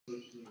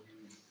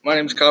My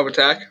name is Kyle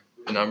Batak,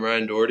 And I'm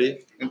Ryan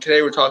Doherty. and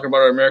today we're talking about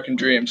our American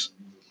dreams.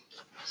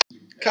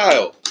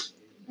 Kyle,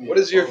 what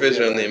is your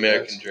vision on the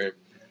American dream?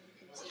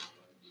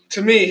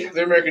 To me,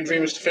 the American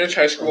dream is to finish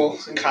high school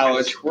and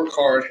college, work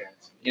hard,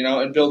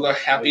 and build a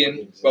happy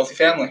and wealthy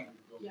family.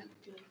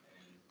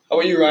 How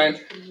about you, Ryan?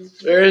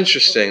 Very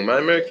interesting. My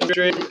American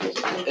dream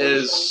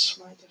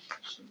is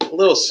a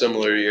little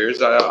similar to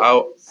yours.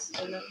 I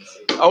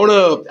want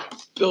to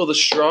build a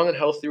strong and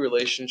healthy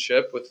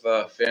relationship with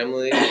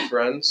family and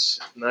friends.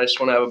 And I just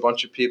want to have a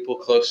bunch of people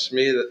close to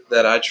me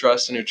that I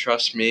trust and who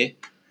trust me.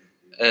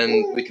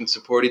 And we can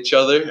support each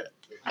other.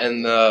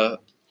 And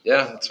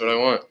that's what I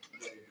want.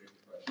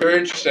 Very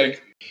interesting.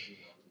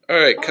 All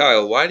right,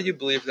 Kyle, why do you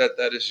believe that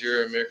is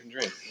your American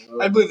dream?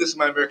 I believe this is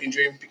my American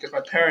dream because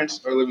my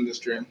parents are living this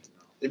dream.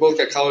 They both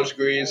got college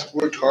degrees,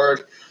 worked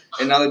hard,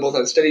 and now they both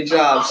have steady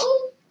jobs.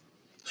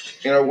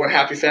 We're a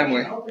happy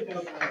family.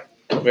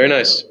 Very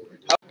nice.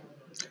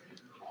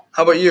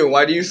 How about you?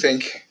 Why do you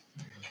think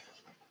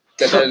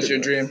that is your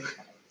dream?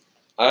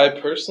 I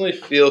personally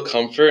feel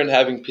comfort in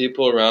having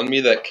people around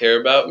me that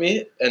care about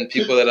me and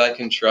people that I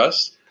can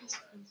trust.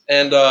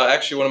 And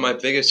actually, one of my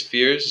biggest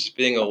fears is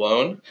being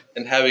alone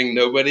and having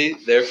nobody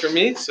there for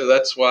me. So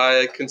that's why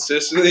I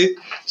consistently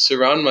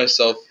surround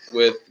myself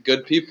with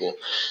good people.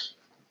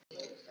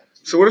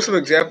 So what are some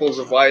examples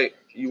of why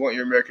you want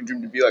your American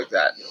dream to be like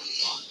that?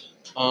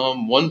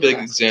 One big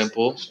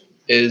example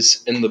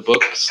is in the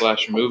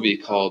book/movie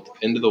called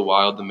Into the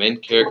Wild. The main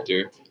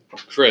character,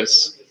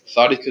 Chris,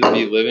 thought he could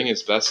be living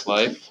his best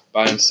life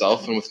by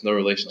himself and with no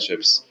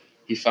relationships.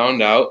 He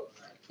found out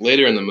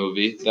later in the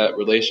movie that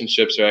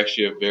relationships are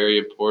actually a very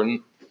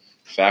important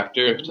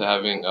factor to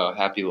having a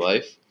happy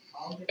life.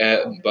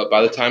 But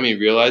by the time he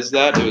realized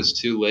that, it was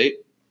too late.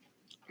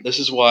 This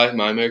is why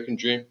my American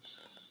dream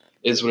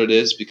is what it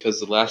is, because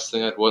the last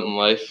thing I'd want in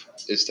life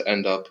is to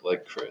end up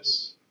like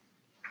Chris.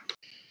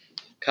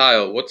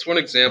 Kyle, what's one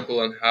example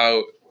on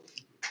how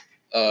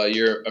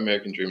your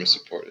American dream is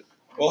supported?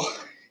 Well,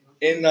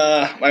 in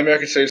my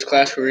American Studies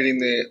class, we're reading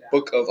the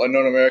Book of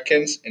Unknown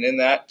Americans, and in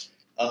that,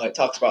 it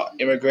talks about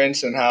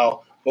immigrants and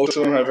how most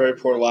of them have very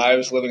poor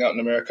lives living out in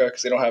America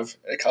because they don't have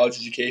a college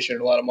education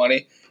or a lot of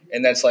money,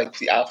 and that's like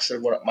the opposite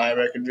of what my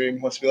American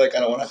dream wants to be like. I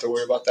don't want to have to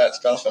worry about that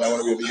stuff, and I want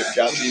to be able to get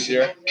jobs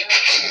easier.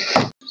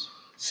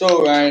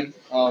 So, Ryan,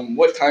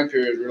 what time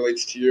period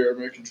relates to your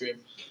American dream?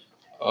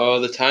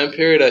 The time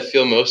period I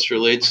feel most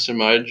relates to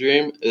my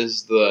dream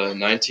is the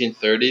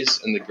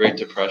 1930s and the Great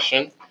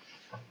Depression,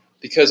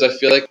 because I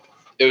feel like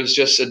it was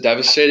just a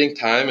devastating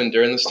time, and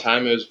during this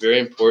time it was very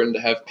important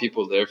to have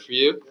people there for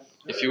you.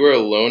 If you were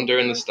alone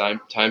during this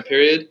time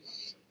period,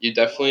 you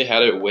definitely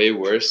had it way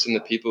worse than the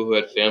people who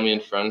had family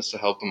and friends to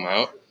help them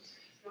out.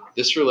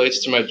 This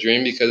relates to my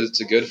dream because it's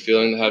a good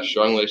feeling to have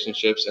strong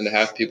relationships and to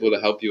have people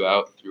to help you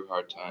out through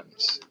hard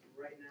times.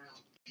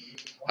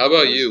 How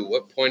about you?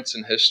 What points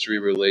in history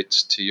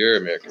relates to your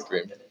American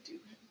dream?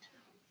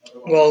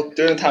 Well,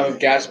 during the time of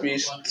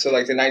Gatsby, so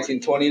like the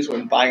 1920s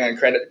when buying on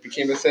credit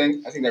became a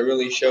thing, I think that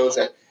really shows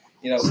that,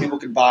 people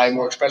could buy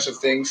more expensive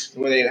things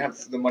when they didn't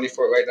have the money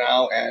for it right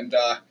now, and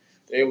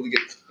they're able to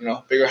get,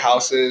 bigger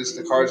houses,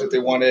 the cars that they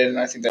wanted, and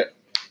I think that,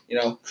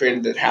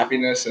 created that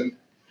happiness and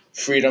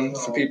freedom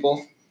for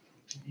people.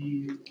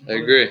 I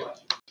agree.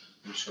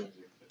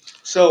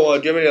 So,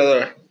 do you have any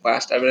other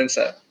last evidence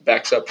that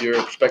backs up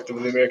your perspective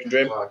of the American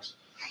dream?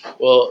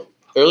 Well,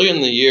 earlier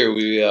in the year,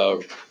 we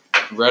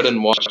read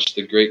and watched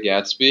The Great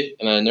Gatsby,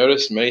 and I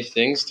noticed many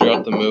things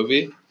throughout the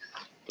movie.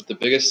 But the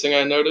biggest thing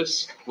I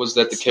noticed was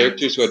that the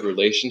characters who had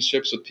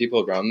relationships with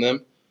people around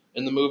them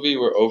in the movie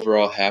were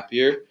overall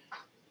happier.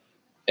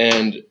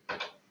 And,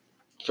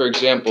 for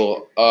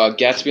example,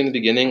 Gatsby in the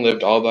beginning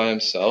lived all by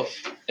himself,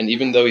 and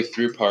even though he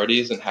threw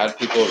parties and had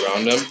people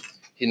around him,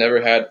 he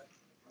never had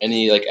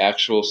any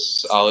actual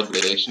solid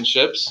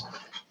relationships,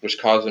 which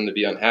caused him to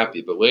be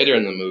unhappy. But later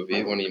in the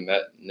movie, when he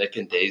met Nick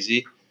and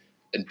Daisy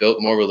and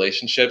built more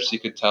relationships, you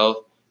could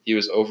tell he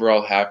was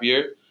overall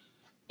happier.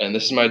 And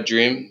this is my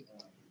dream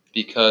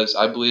because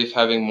I believe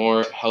having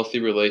more healthy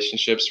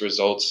relationships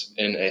results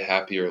in a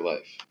happier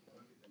life.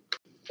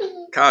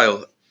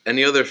 Kyle,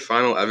 any other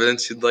final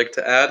evidence you'd like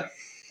to add?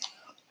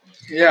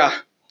 Yeah,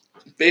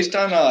 based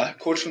on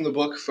quotes from the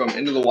book from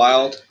Into the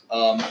Wild,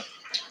 or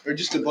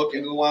just the book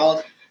Into the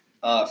Wild,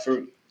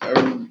 for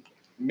a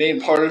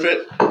main part of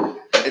it,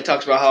 it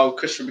talks about how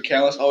Christopher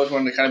McCandless always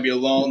wanted to kind of be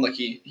alone. Like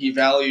he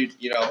valued,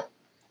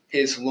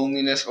 his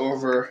loneliness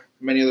over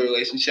many other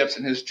relationships,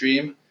 and his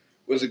dream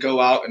was to go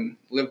out and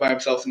live by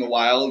himself in the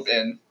wild.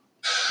 And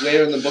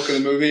later in the book of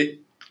the movie,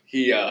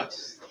 he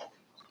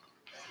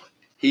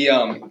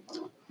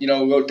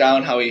wrote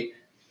down how he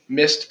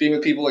missed being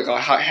with people, like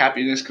how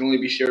happiness can only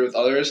be shared with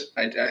others.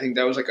 I think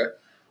that was like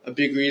a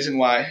big reason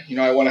why,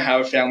 I want to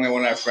have a family, I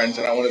want to have friends,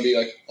 and I want to be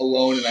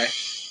alone, and I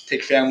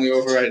take family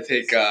over, I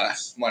take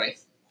money.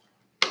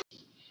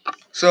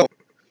 So,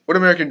 what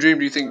American dream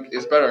do you think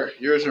is better,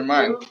 yours or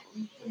mine?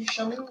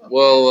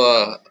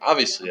 Well,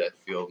 obviously I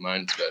feel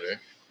mine's better.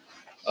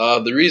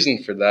 The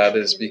reason for that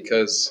is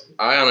because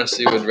I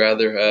honestly would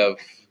rather have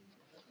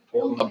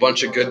a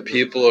bunch of good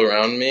people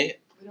around me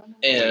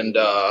and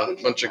a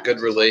bunch of good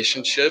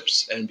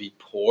relationships and be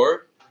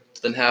poor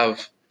than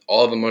have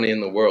all the money in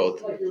the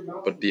world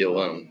but be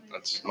alone.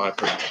 That's my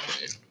personal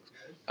opinion.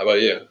 How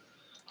about you?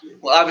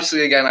 Well,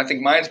 obviously, again, I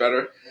think mine's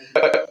better.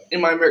 But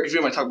in my American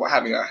dream, I talk about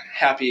having a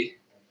happy,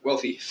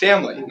 wealthy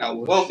family. Now,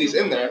 wealthy's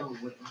in there,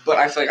 but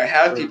I feel like I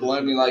have people,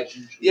 and I mean, like,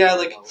 yeah,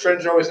 like,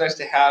 friends are always nice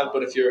to have,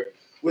 but if you're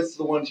with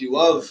the ones you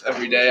love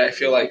every day, I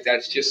feel like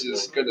that's just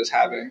as good as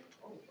having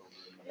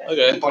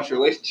a bunch of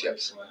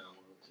relationships.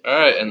 All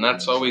right, and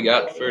that's all we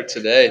got for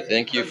today.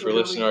 Thank you for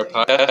listening to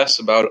our podcast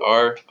about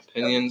our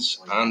opinions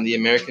on the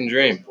American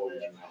dream.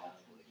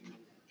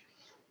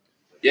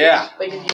 Yeah.